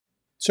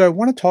So I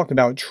want to talk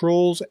about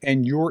trolls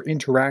and your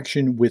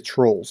interaction with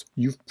trolls.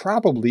 You've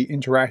probably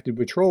interacted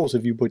with trolls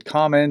if you put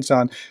comments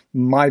on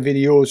my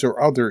videos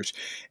or others.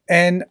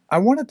 And I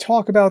want to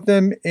talk about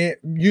them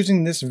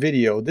using this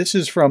video. This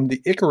is from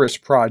the Icarus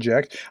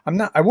Project.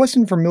 I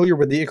wasn't familiar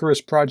with the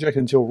Icarus Project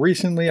until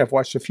recently. I've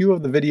watched a few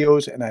of the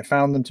videos and I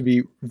found them to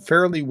be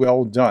fairly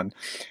well done.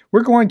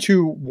 We're going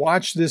to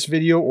watch this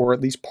video, or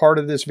at least part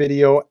of this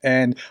video,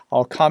 and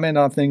I'll comment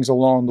on things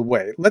along the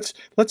way. Let's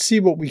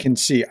see what we can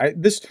see.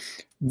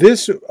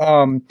 There's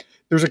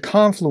a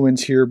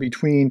confluence here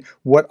between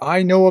what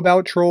I know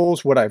about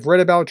trolls, what I've read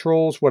about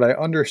trolls, what I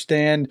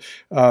understand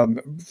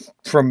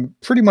from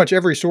pretty much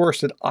every source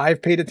that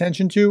I've paid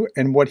attention to,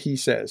 and what he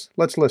says.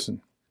 Let's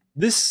listen.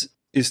 This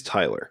is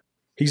Tyler.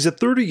 He's a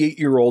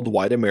 38-year-old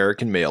white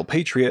American male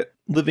patriot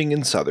living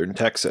in southern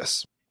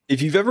Texas.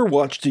 If you've ever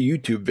watched a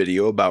YouTube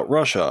video about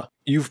Russia,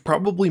 you've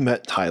probably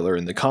met Tyler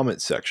in the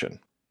comments section.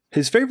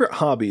 His favorite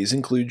hobbies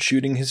include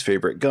shooting his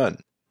favorite gun,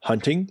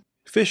 hunting,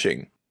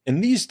 fishing,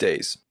 and these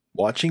days,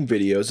 watching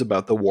videos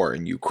about the war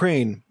in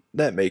Ukraine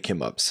that make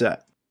him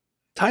upset.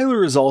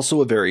 Tyler is also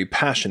a very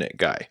passionate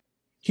guy.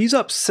 He's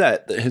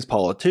upset that his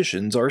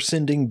politicians are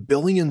sending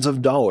billions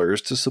of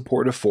dollars to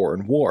support a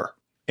foreign war,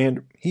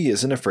 and he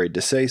isn't afraid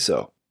to say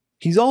so.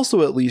 He's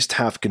also at least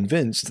half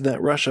convinced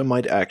that Russia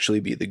might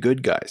actually be the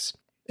good guys.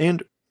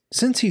 And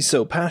since he's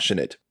so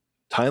passionate,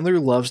 Tyler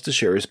loves to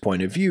share his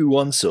point of view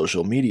on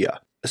social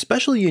media,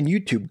 especially in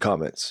YouTube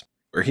comments,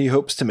 where he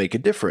hopes to make a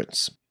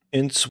difference.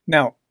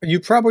 Now,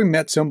 you probably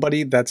met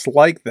somebody that's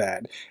like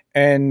that,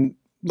 and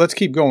let's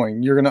keep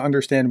going. You're going to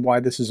understand why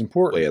this is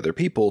important. Sway other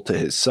people to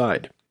his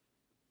side.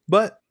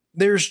 But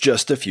there's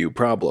just a few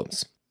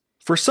problems.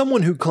 For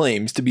someone who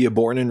claims to be a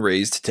born and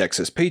raised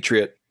Texas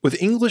patriot, with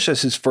English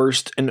as his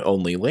first and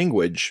only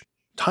language,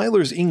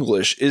 Tyler's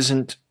English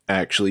isn't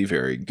actually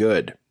very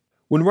good.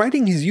 When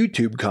writing his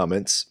YouTube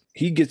comments,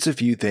 he gets a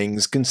few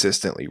things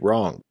consistently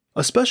wrong,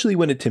 especially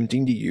when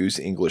attempting to use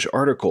English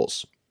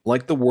articles,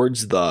 like the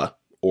words the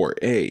or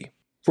a.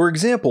 For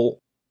example,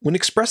 when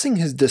expressing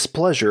his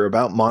displeasure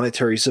about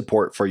monetary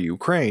support for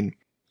Ukraine,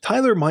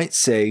 Tyler might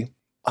say,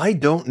 "I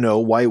don't know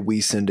why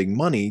we sending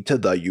money to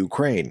the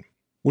Ukraine,"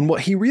 when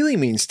what he really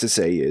means to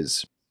say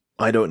is,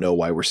 "I don't know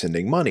why we're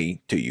sending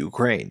money to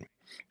Ukraine."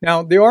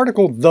 Now, the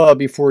article "the"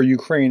 before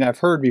Ukraine I've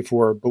heard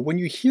before, but when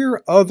you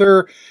hear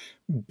other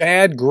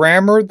bad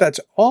grammar, that's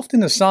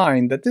often a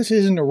sign that this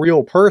isn't a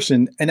real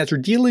person and that you're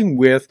dealing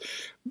with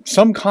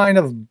some kind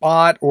of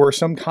bot or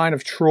some kind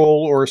of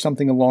troll or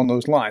something along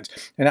those lines.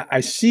 And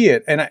I see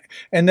it,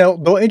 and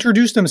they'll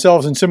introduce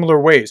themselves in similar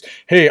ways.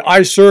 Hey,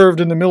 I served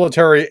in the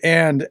military,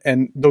 and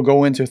they'll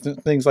go into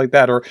things like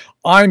that, or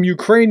I'm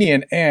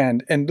Ukrainian,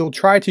 and they'll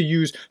try to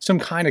use some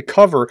kind of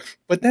cover,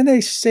 but then they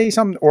say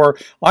something, or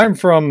I'm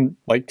from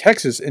like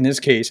Texas in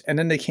this case, and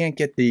then they can't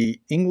get the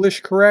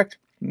English correct.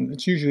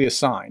 It's usually a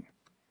sign.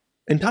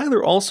 And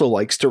Tyler also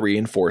likes to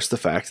reinforce the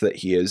fact that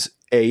he is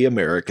an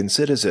American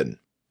citizen,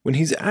 when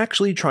he's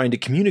actually trying to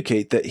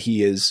communicate that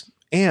he is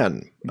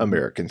an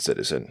American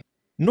citizen.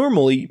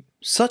 Normally,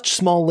 such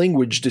small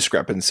language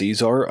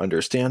discrepancies are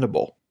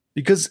understandable,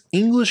 because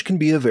English can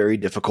be a very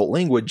difficult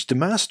language to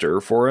master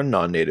for a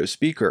non-native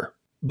speaker.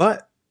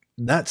 But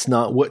that's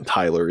not what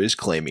Tyler is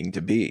claiming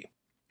to be.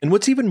 And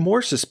what's even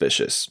more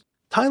suspicious,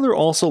 Tyler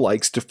also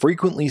likes to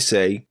frequently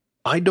say,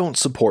 "I don't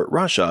support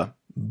Russia,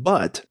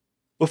 but,"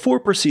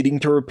 before proceeding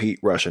to repeat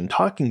Russian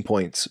talking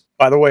points.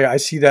 By the way, I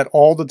see that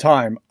all the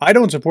time. I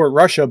don't support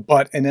Russia,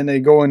 but, and then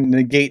they go and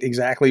negate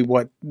exactly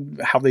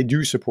how they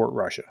do support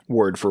Russia.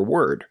 Word for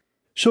word,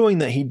 showing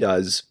that he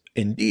does,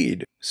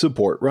 indeed,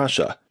 support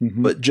Russia,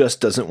 but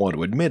just doesn't want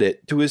to admit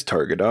it to his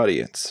target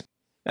audience.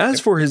 As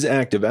for his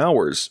active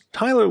hours,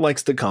 Tyler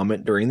likes to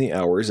comment during the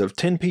hours of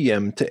 10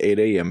 p.m. to 8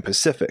 a.m.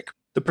 Pacific,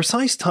 the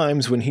precise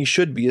times when he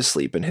should be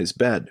asleep in his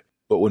bed,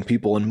 but when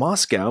people in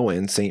Moscow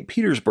and St.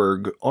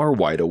 Petersburg are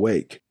wide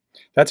awake.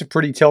 That's a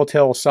pretty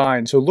telltale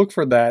sign, so look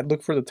for that.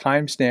 Look for the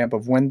timestamp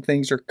of when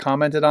things are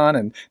commented on,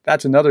 and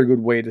that's another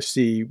good way to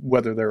see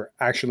whether they're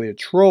actually a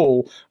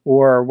troll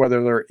or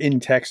whether they're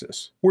in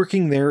Texas.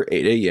 Working their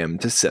 8 a.m.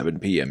 to 7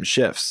 p.m.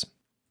 shifts.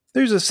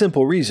 There's a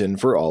simple reason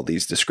for all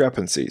these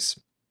discrepancies.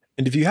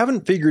 And if you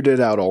haven't figured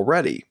it out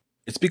already,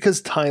 it's because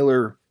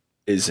Tyler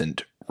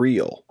isn't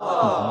real.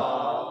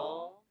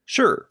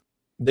 Sure,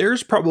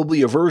 there's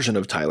probably a version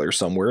of Tyler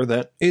somewhere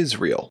that is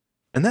real.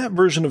 And that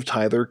version of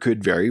Tyler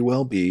could very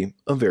well be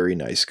a very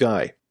nice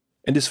guy,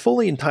 and is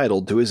fully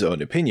entitled to his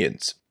own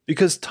opinions,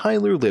 because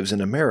Tyler lives in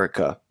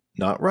America,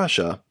 not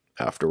Russia,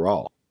 after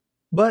all.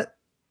 But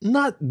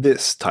not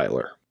this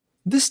Tyler.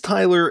 This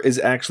Tyler is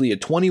actually a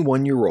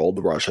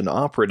 21-year-old Russian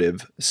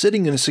operative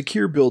sitting in a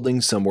secure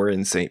building somewhere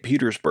in St.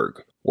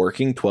 Petersburg,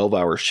 working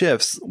 12-hour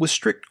shifts with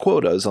strict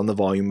quotas on the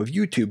volume of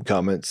YouTube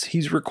comments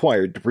he's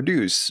required to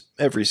produce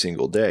every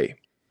single day.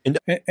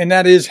 And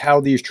that is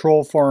how these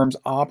troll farms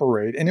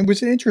operate. And it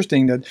was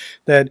interesting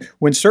that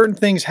when certain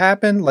things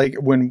happen, like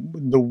when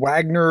the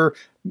Wagner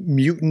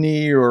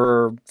mutiny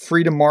or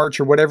Freedom March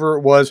or whatever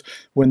it was,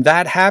 when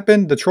that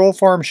happened, the troll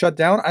farm shut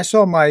down. I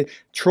saw my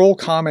troll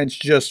comments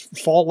just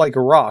fall like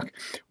a rock.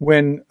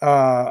 When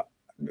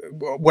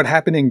what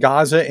happened in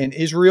Gaza and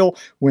Israel,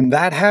 when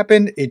that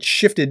happened, it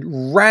shifted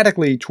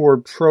radically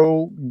toward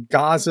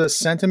pro-Gaza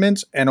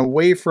sentiments and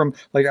away from,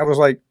 like, I was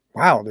like,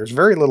 wow, there's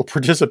very little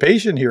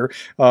participation here.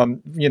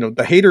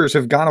 The haters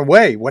have gone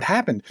away. What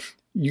happened?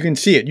 You can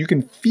see it. You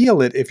can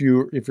feel it if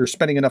you're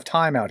spending enough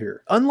time out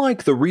here.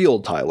 Unlike the real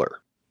Tyler,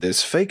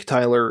 this fake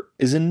Tyler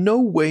is in no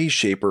way,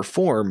 shape, or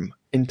form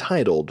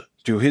entitled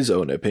to his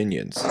own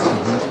opinions.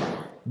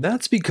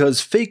 That's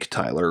because fake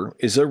Tyler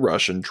is a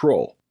Russian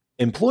troll,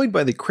 employed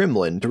by the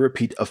Kremlin to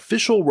repeat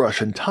official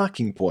Russian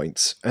talking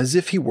points as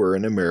if he were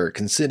an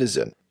American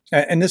citizen.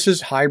 And this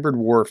is hybrid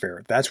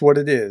warfare. That's what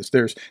it is.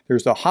 There's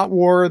the hot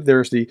war.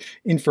 There's the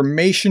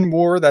information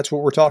war. That's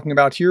what we're talking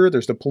about here.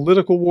 There's the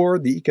political war,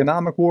 the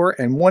economic war,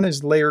 and one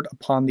is layered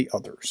upon the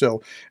other.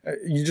 So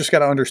you just got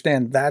to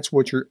understand that's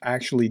what you're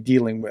actually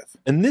dealing with.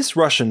 And this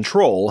Russian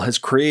troll has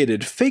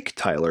created fake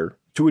Tyler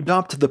to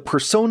adopt the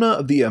persona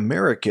of the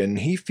American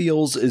he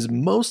feels is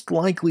most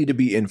likely to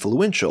be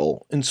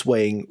influential in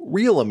swaying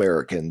real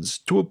Americans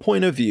to a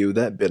point of view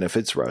that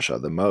benefits Russia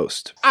the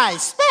most. I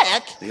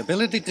speak! The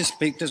ability to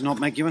speak does not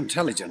make you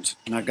intelligent.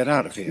 Now get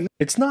out of here.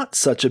 It's not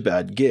such a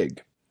bad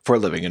gig. For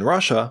living in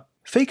Russia,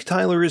 fake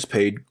Tyler is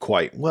paid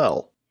quite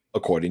well.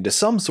 According to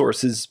some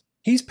sources,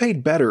 he's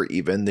paid better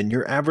even than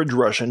your average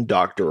Russian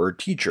doctor or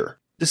teacher,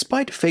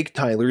 despite fake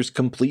Tyler's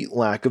complete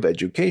lack of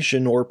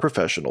education or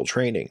professional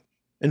training.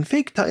 And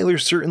fake Tyler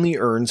certainly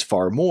earns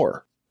far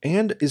more,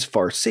 and is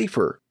far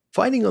safer,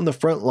 fighting on the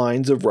front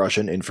lines of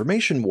Russian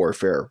information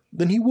warfare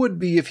than he would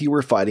be if he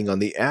were fighting on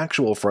the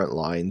actual front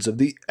lines of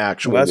the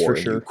actual war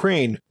in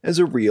Ukraine as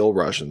a real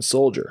Russian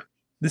soldier.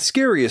 The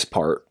scariest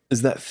part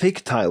is that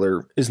fake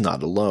Tyler is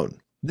not alone.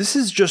 This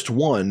is just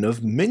one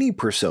of many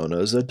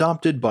personas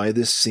adopted by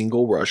this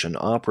single Russian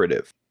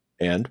operative,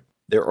 and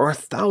there are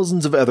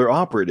thousands of other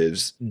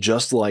operatives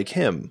just like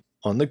him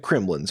on the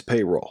Kremlin's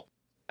payroll.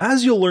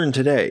 As you'll learn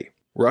today,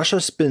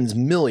 Russia spends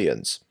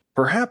millions,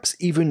 perhaps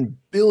even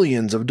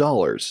billions of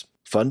dollars,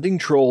 funding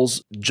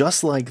trolls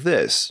just like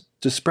this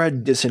to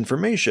spread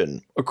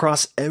disinformation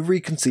across every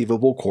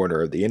conceivable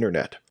corner of the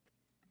internet.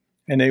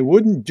 And they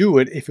wouldn't do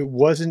it if it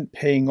wasn't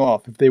paying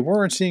off. If they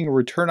weren't seeing a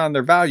return on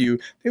their value,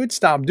 they would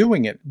stop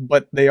doing it.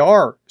 But they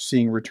are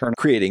seeing return.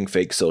 Creating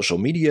fake social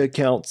media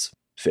accounts,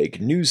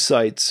 fake news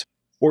sites,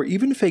 or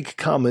even fake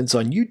comments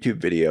on YouTube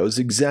videos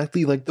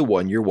exactly like the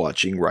one you're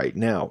watching right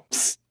now.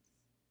 Psst,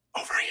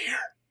 over here.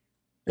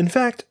 In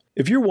fact,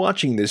 if you're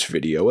watching this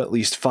video at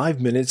least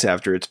 5 minutes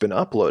after it's been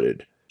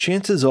uploaded,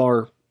 chances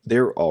are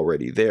they're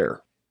already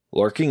there,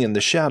 lurking in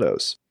the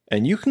shadows,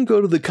 and you can go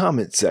to the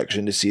comments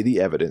section to see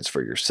the evidence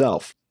for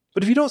yourself.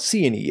 But if you don't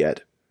see any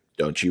yet,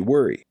 don't you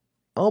worry.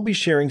 I'll be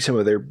sharing some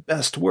of their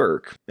best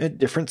work at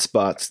different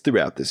spots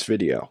throughout this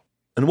video.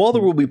 And while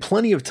there will be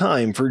plenty of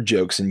time for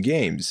jokes and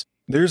games,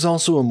 there's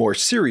also a more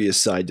serious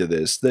side to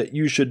this that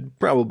you should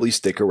probably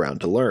stick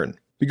around to learn.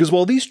 Because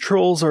while these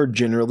trolls are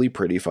generally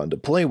pretty fun to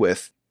play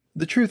with,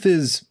 the truth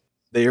is,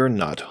 they are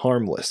not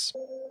harmless.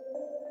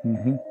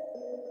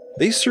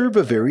 They serve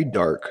a very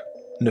dark,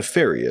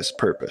 nefarious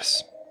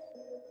purpose.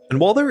 And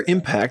while their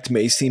impact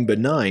may seem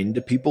benign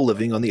to people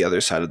living on the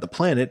other side of the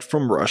planet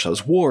from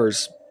Russia's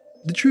wars,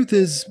 the truth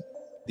is,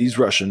 these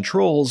Russian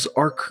trolls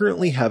are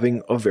currently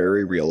having a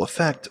very real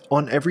effect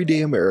on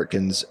everyday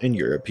Americans and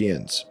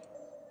Europeans.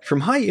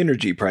 From high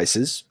energy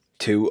prices,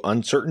 to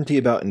uncertainty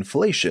about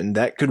inflation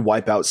that could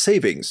wipe out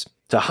savings,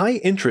 to high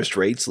interest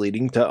rates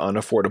leading to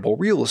unaffordable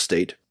real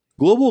estate,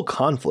 global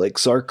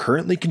conflicts are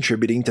currently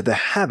contributing to the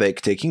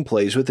havoc taking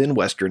place within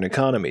Western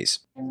economies.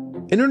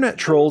 Internet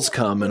trolls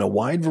come in a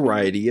wide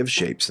variety of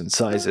shapes and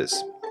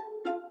sizes.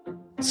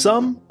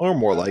 Some are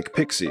more like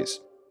pixies,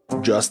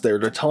 just there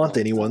to taunt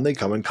anyone they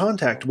come in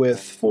contact with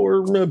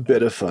for a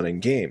bit of fun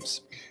and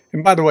games.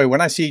 And by the way,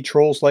 when I see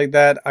trolls like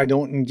that, I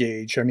don't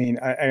engage. I mean,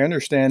 I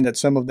understand that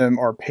some of them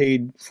are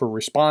paid for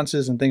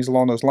responses and things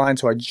along those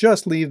lines, so I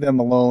just leave them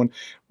alone,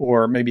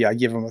 or maybe I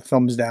give them a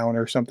thumbs down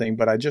or something,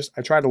 but I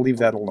try to leave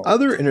that alone.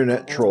 Other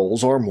internet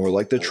trolls are more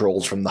like the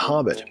trolls from The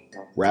Hobbit.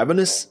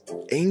 Ravenous,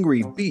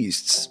 angry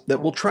beasts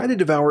that will try to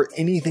devour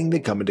anything they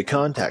come into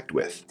contact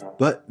with,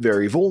 but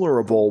very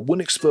vulnerable when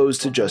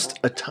exposed to just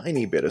a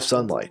tiny bit of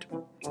sunlight.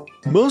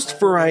 Most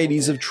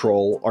varieties of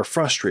troll are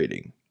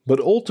frustrating, but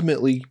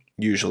ultimately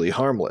usually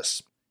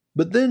harmless.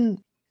 But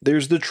then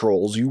there's the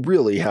trolls you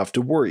really have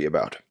to worry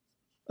about.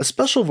 A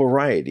special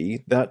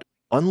variety that,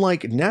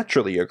 unlike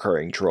naturally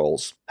occurring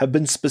trolls, have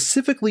been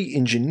specifically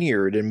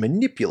engineered and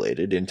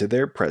manipulated into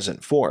their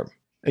present form.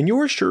 And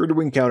you're sure to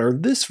encounter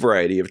this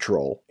variety of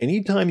troll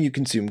anytime you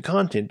consume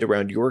content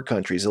around your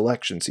country's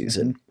election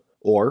season,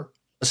 or,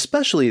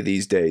 especially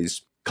these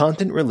days,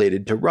 content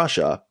related to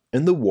Russia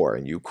and the war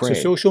in So Ukraine.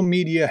 social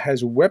media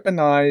has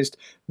weaponized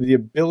the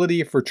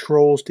ability for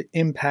trolls to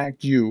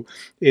impact you.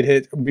 It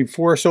had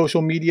before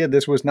social media,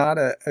 this was not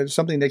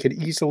something they could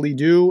easily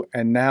do,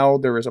 and now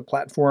there is a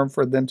platform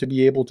for them to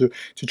be able to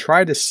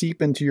try to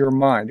seep into your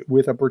mind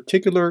with a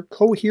particular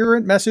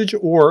coherent message,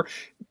 or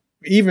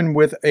even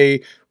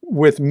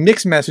with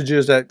mixed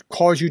messages that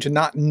cause you to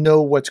not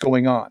know what's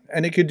going on.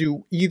 And it could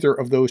do either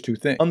of those two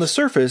things. On the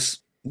surface,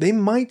 they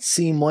might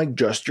seem like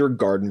just your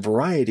garden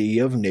variety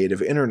of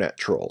native internet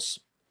trolls.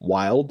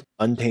 Wild,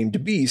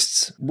 untamed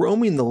beasts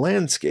roaming the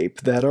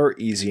landscape that are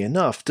easy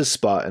enough to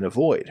spot and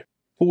avoid.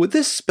 But with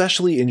this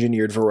specially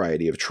engineered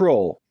variety of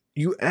troll,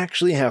 you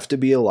actually have to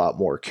be a lot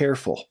more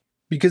careful.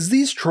 Because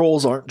these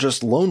trolls aren't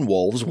just lone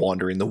wolves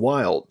wandering the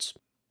wilds.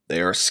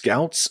 They are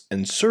scouts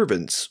and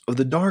servants of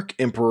the Dark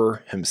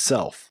Emperor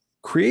himself,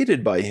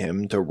 created by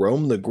him to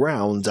roam the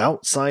grounds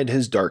outside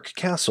his dark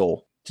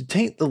castle to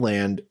taint the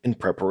land in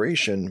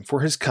preparation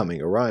for his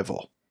coming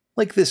arrival.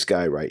 Like this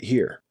guy right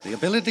here. The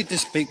ability to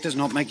speak does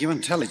not make you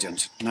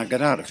intelligent. Now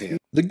get out of here.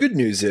 The good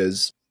news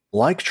is,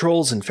 like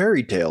trolls and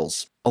fairy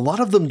tales, a lot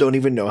of them don't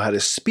even know how to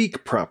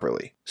speak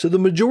properly, so the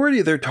majority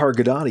of their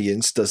target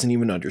audience doesn't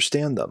even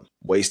understand them,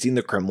 wasting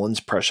the Kremlin's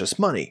precious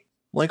money,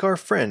 like our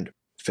friend,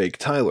 Fake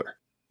Tyler.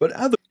 But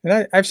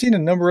and I've seen a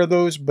number of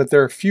those, but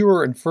they're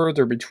fewer and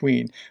further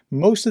between.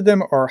 Most of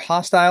them are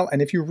hostile,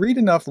 and if you read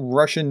enough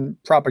Russian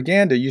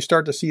propaganda, you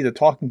start to see the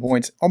talking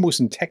points almost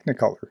in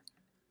Technicolor.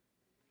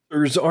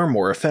 Others are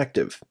more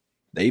effective.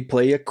 They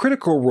play a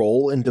critical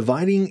role in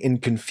dividing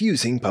and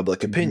confusing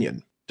public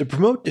opinion, to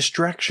promote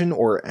distraction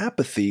or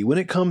apathy when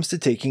it comes to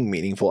taking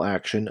meaningful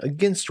action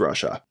against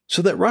Russia,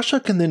 so that Russia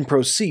can then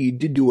proceed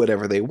to do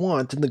whatever they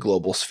want in the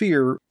global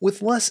sphere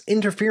with less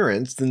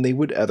interference than they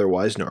would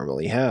otherwise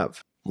normally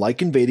have,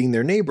 like invading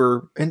their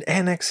neighbor and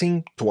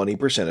annexing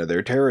 20% of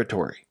their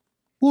territory.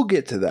 We'll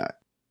get to that.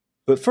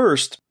 But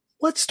first,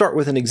 let's start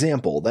with an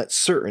example that's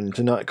certain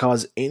to not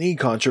cause any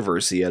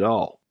controversy at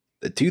all.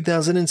 The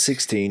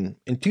 2016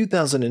 and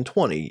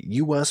 2020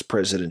 US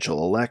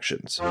presidential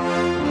elections.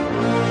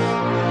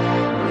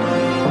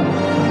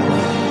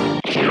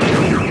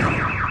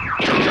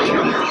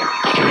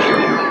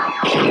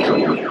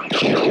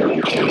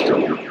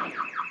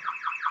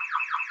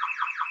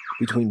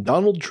 Between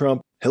Donald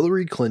Trump,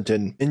 Hillary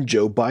Clinton, and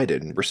Joe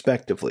Biden,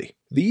 respectively.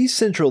 These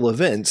central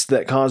events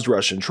that caused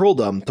Russian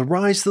trolldom to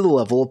rise to the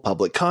level of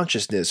public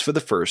consciousness for the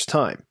first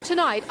time.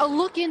 Tonight, a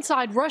look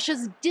inside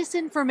Russia's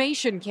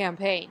disinformation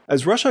campaign.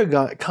 As Russia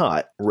got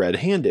caught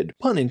red-handed,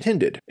 pun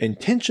intended,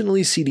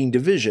 intentionally seeding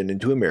division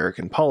into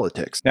American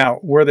politics. Now,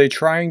 were they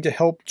trying to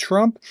help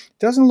Trump?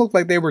 Doesn't look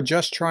like they were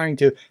just trying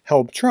to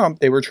help Trump.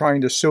 They were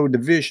trying to sow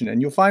division.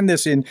 And you'll find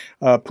this in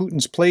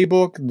Putin's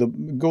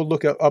Playbook. Go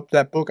look up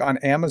that book on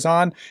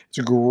Amazon. It's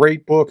a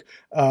great book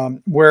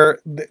where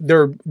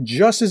they're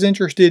just as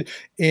interested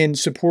in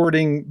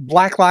supporting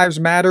Black Lives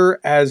Matter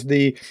as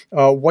the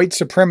white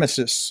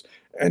supremacists.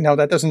 And now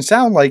that doesn't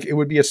sound like it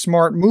would be a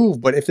smart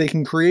move, but if they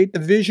can create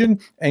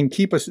division and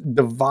keep us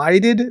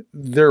divided,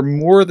 they're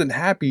more than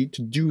happy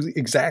to do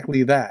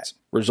exactly that.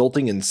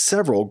 Resulting in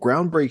several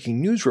groundbreaking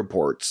news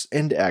reports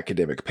and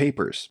academic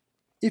papers,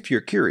 if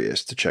you're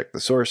curious to check the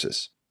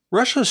sources.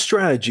 Russia's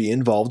strategy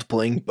involved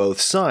playing both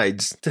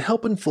sides to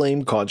help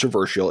inflame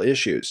controversial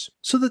issues,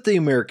 so that the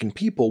American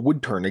people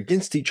would turn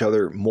against each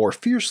other more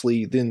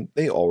fiercely than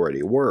they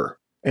already were,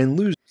 and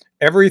lose.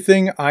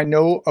 Everything I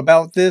know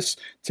about this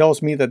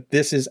tells me that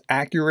this is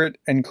accurate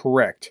and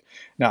correct.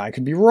 Now, I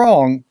could be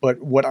wrong,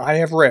 but what I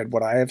have read,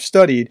 what I have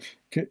studied,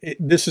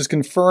 this is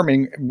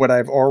confirming what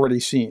I've already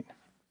seen.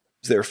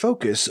 Their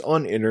focus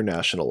on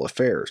international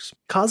affairs,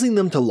 causing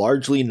them to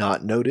largely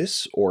not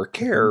notice or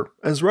care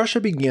as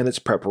Russia began its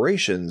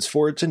preparations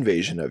for its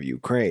invasion of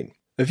Ukraine.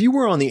 If you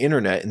were on the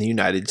internet in the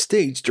United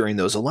States during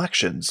those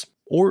elections,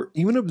 or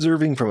even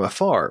observing from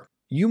afar,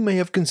 you may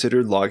have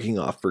considered logging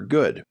off for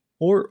good,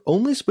 or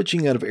only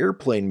switching out of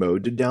airplane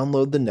mode to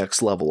download the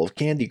next level of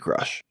Candy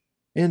Crush.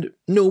 And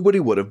nobody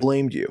would have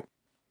blamed you.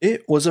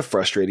 It was a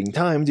frustrating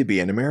time to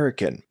be an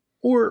American.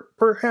 Or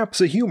perhaps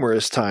a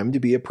humorous time to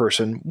be a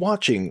person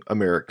watching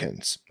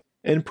Americans,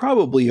 and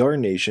probably our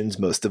nation's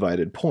most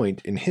divided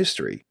point in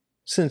history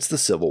since the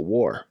Civil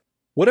War.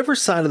 Whatever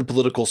side of the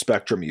political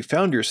spectrum you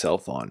found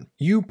yourself on,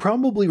 you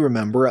probably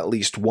remember at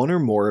least one or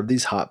more of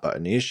these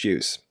hot-button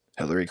issues.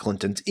 Hillary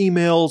Clinton's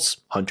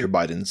emails, Hunter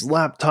Biden's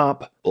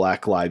laptop,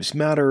 Black Lives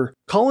Matter,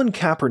 Colin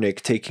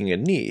Kaepernick taking a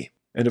knee,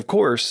 and of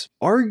course,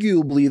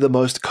 arguably the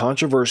most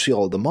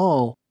controversial of them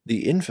all,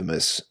 the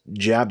infamous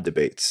jab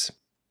debates.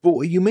 But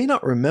what you may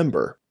not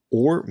remember,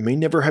 or may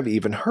never have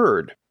even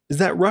heard, is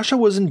that Russia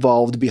was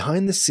involved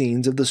behind the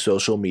scenes of the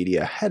social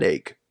media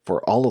headache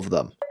for all of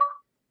them.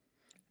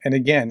 And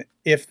again,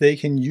 if they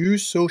can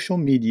use social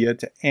media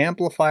to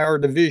amplify our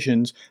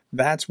divisions,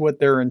 that's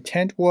what their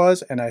intent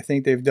was, and I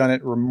think they've done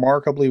it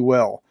remarkably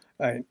well.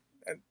 I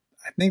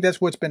think that's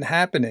what's been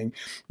happening.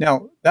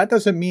 Now, that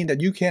doesn't mean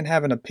that you can't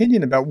have an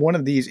opinion about one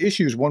of these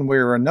issues one way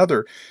or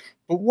another.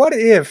 But what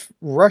if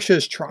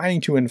Russia's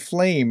trying to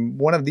inflame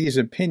one of these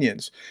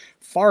opinions?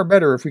 Far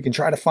better if we can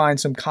try to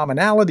find some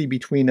commonality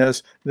between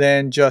us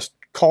than just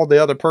call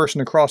the other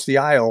person across the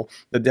aisle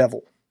the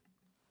devil.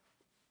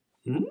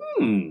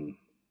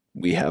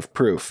 We have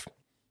proof.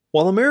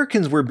 While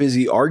Americans were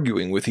busy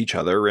arguing with each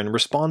other and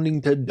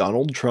responding to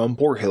Donald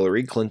Trump or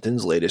Hillary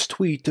Clinton's latest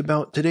tweet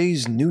about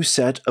today's new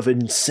set of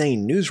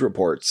insane news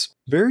reports,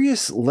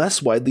 various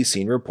less widely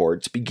seen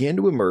reports began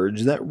to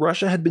emerge that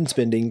Russia had been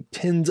spending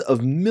tens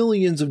of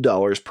millions of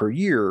dollars per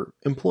year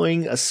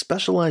employing a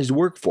specialized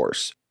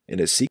workforce in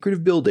a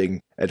secretive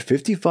building at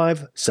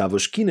 55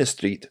 Savushkina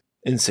Street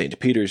in St.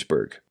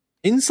 Petersburg.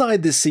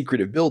 Inside this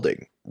secretive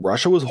building,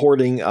 Russia was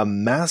hoarding a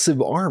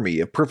massive army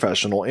of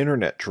professional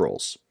internet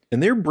trolls,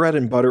 and their bread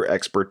and butter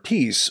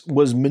expertise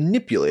was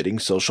manipulating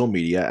social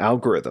media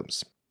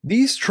algorithms.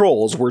 These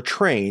trolls were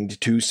trained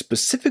to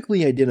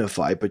specifically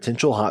identify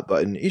potential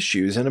hot-button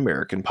issues in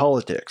American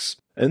politics,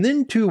 and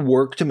then to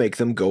work to make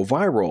them go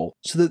viral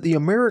so that the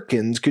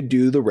Americans could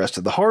do the rest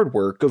of the hard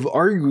work of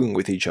arguing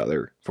with each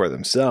other for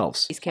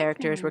themselves. These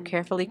characters were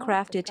carefully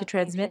crafted to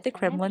transmit the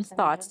Kremlin's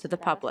thoughts to the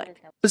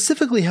public.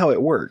 Specifically how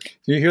it worked.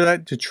 Do you hear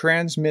that? To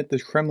transmit the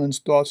Kremlin's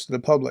thoughts to the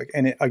public.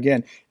 And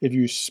again, if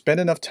you spend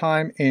enough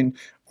time in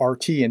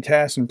RT and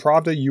TASS and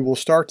Pravda, you will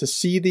start to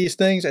see these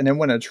things. And then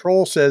when a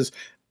troll says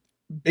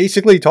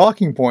basically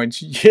talking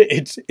points,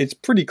 it's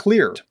pretty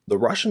clear. The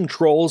Russian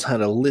trolls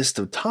had a list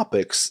of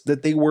topics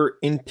that they were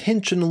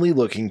intentionally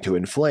looking to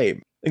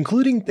inflame,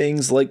 including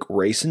things like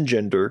race and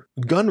gender,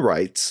 gun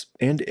rights,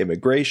 and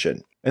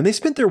immigration. And they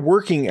spent their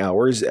working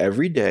hours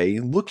every day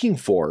looking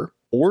for,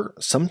 or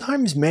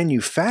sometimes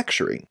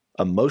manufacturing,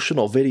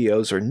 emotional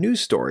videos or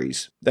news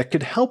stories that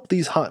could help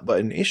these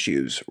hot-button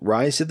issues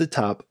rise to the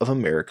top of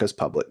America's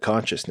public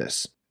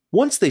consciousness.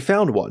 Once they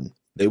found one,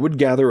 they would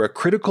gather a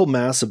critical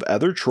mass of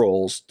other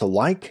trolls to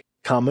like,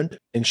 comment,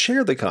 and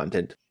share the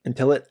content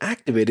until it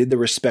activated the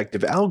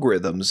respective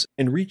algorithms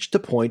and reached a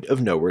point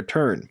of no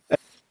return.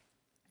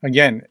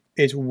 Again,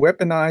 it's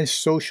weaponized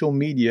social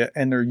media,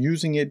 and they're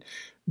using it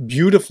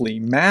beautifully,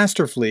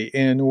 masterfully,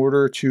 in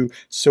order to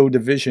sow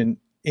division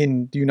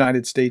in the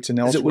United States and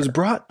elsewhere. As it was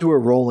brought to a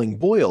rolling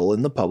boil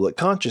in the public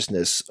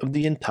consciousness of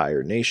the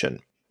entire nation.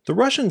 The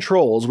Russian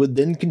trolls would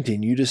then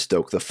continue to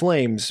stoke the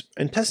flames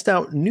and test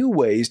out new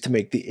ways to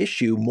make the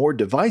issue more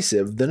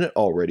divisive than it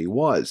already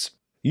was,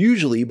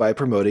 usually by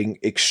promoting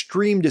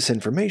extreme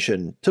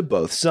disinformation to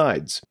both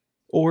sides,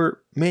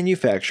 or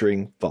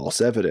manufacturing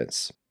false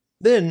evidence.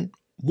 Then,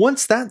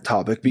 once that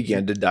topic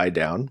began to die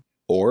down,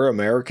 or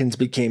Americans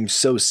became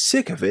so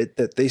sick of it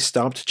that they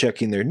stopped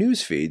checking their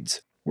news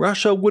feeds,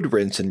 Russia would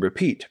rinse and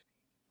repeat.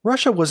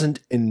 Russia wasn't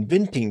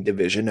inventing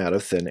division out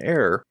of thin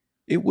air.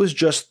 It was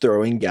just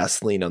throwing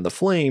gasoline on the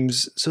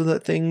flames so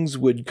that things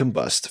would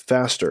combust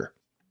faster.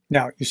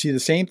 Now, you see the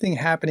same thing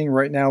happening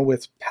right now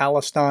with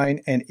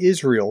Palestine and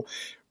Israel.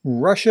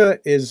 Russia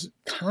is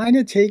kind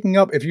of taking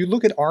up, if you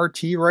look at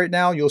RT right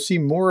now, you'll see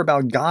more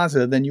about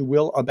Gaza than you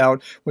will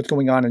about what's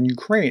going on in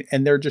Ukraine.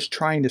 And they're just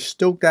trying to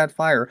stoke that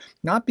fire,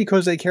 not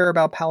because they care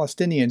about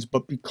Palestinians,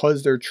 but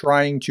because they're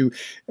trying to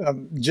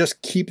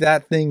just keep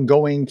that thing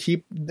going,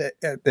 keep the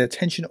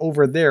attention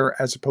over there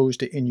as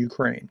opposed to in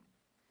Ukraine.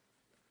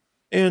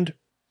 And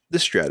the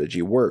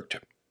strategy worked.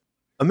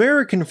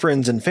 American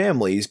friends and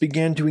families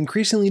began to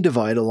increasingly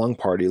divide along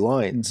party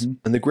lines,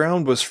 and the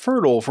ground was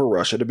fertile for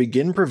Russia to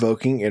begin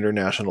provoking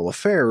international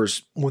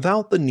affairs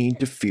without the need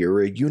to fear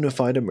a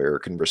unified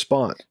American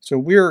response. So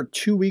we're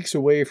 2 weeks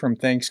away from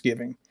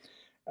Thanksgiving,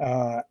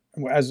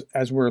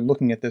 as we're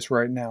looking at this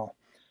right now.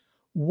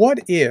 What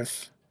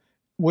if,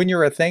 when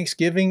you're at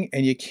Thanksgiving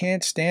and you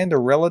can't stand a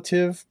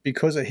relative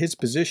because of his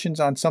positions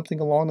on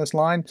something along this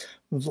line,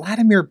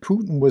 Vladimir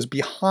Putin was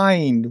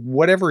behind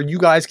whatever you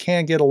guys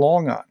can't get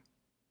along on?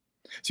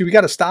 See, we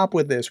got to stop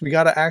with this. We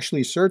got to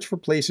actually search for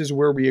places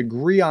where we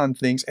agree on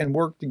things and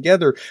work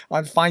together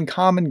on find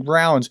common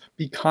grounds,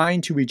 be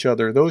kind to each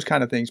other, those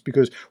kind of things,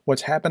 because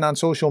what's happened on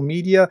social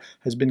media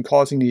has been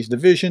causing these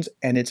divisions,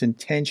 and it's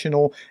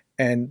intentional,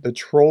 and the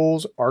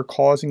trolls are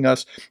causing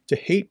us to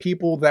hate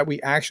people that we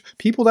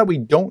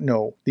don't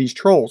know. These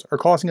trolls are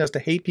causing us to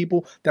hate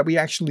people that we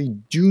actually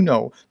do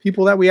know,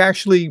 people that we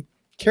actually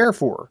care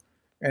for,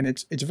 and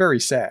it's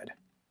very sad.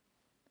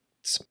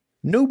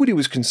 Nobody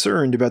was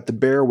concerned about the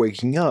bear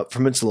waking up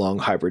from its long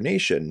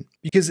hibernation,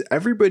 because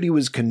everybody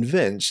was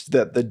convinced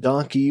that the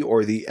donkey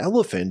or the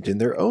elephant in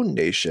their own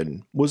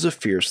nation was a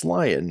fierce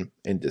lion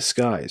in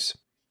disguise.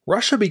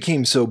 Russia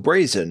became so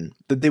brazen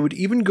that they would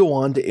even go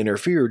on to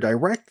interfere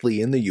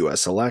directly in the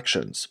US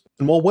elections.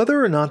 And while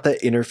whether or not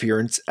that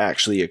interference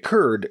actually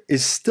occurred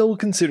is still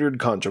considered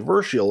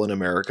controversial in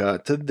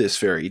America to this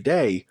very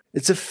day,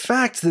 it's a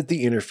fact that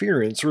the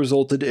interference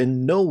resulted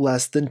in no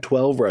less than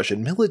 12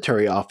 Russian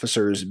military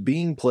officers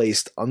being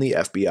placed on the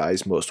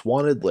FBI's most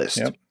wanted list.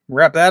 Yep.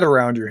 Wrap that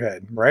around your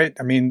head, right?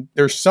 I mean,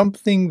 there's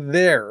something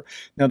there.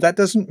 Now, that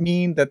doesn't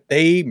mean that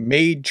they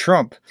made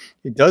Trump.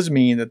 It does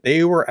mean that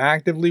they were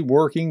actively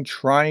working,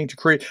 trying to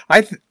create.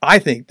 I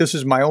think this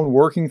is my own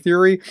working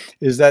theory,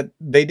 is that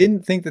they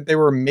didn't think that they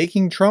were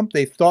making Trump.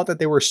 They thought that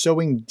they were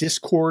sowing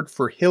discord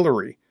for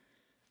Hillary.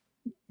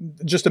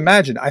 Just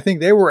imagine, I think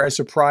they were as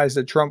surprised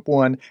that Trump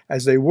won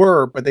as they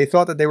were, but they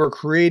thought that they were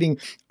creating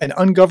an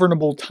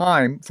ungovernable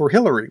time for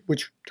Hillary,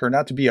 which turned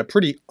out to be a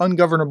pretty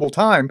ungovernable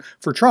time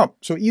for Trump.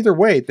 So either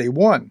way, they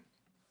won.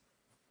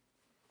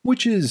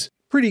 Which is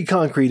pretty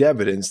concrete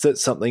evidence that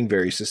something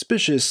very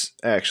suspicious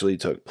actually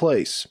took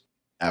place.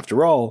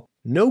 After all,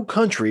 no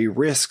country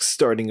risks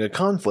starting a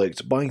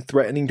conflict by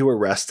threatening to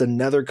arrest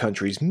another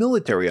country's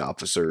military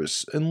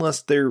officers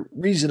unless they're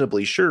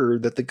reasonably sure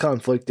that the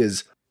conflict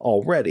is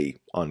already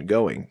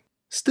ongoing.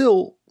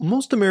 Still,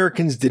 most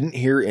Americans didn't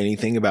hear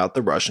anything about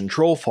the Russian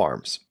troll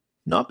farms.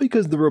 Not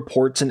because the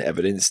reports and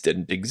evidence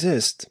didn't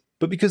exist,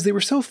 but because they were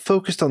so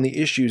focused on the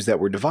issues that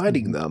were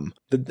dividing them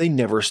that they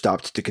never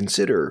stopped to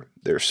consider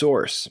their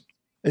source.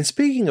 And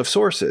speaking of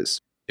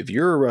sources, if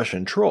you're a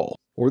Russian troll,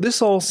 or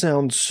this all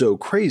sounds so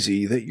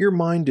crazy that your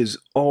mind is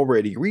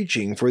already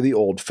reaching for the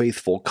old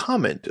faithful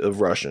comment of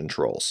Russian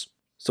trolls.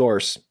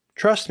 Source,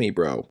 trust me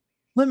bro.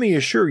 Let me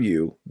assure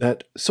you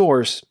that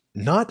source,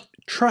 not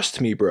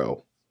trust me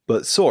bro,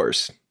 but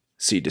source,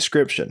 see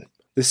description.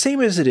 The same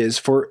as it is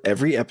for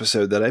every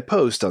episode that I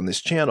post on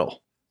this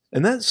channel.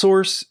 And that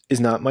source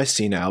is not my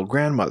senile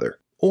grandmother,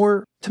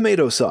 or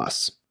tomato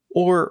sauce,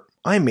 or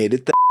I made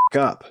it the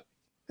up.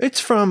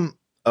 It's from,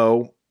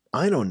 oh,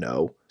 I don't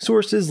know,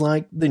 sources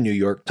like the New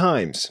York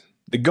Times,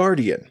 The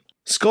Guardian,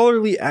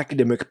 scholarly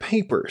academic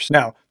papers.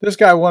 Now, this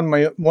guy won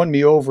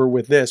me over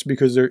with this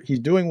because he's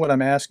doing what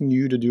I'm asking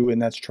you to do,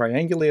 and that's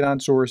triangulate on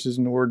sources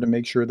in order to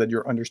make sure that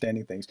you're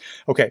understanding things.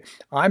 Okay,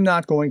 I'm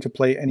not going to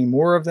play any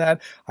more of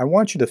that. I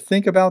want you to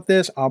think about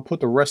this. I'll put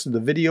the rest of the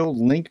video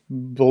link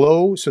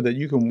below so that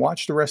you can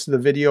watch the rest of the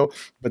video,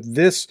 but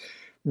this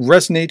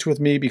resonates with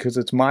me because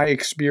it's my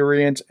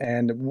experience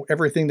and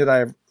everything that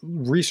I've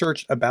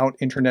researched about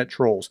internet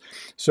trolls.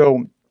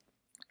 So,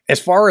 as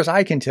far as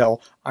I can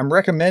tell, I'm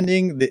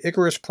recommending the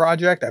Icarus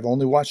Project. I've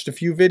only watched a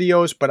few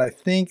videos, but I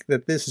think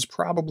that this is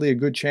probably a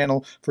good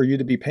channel for you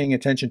to be paying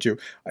attention to.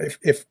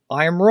 If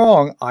I am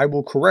wrong, I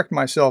will correct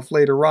myself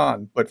later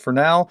on. But for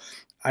now,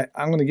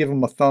 I'm going to give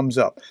them a thumbs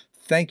up.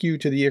 Thank you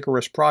to the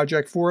Icarus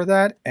Project for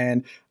that.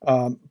 And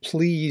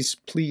please,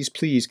 please,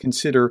 please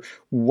consider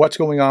what's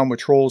going on with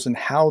trolls and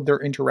how they're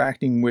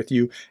interacting with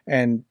you.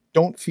 And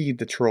don't feed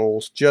the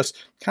trolls.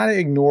 Just kind of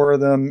ignore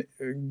them.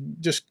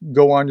 Just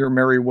go on your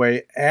merry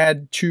way.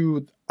 Add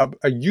to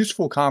a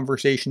useful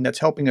conversation that's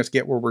helping us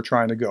get where we're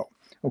trying to go.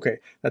 Okay,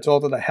 that's all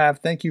that I have.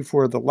 Thank you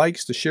for the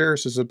likes, the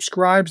shares, the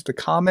subscribes, the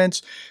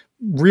comments.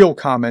 Real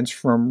comments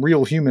from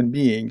real human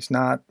beings,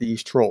 not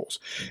these trolls.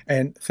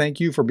 And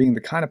thank you for being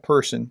the kind of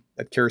person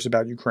that cares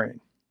about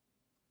Ukraine.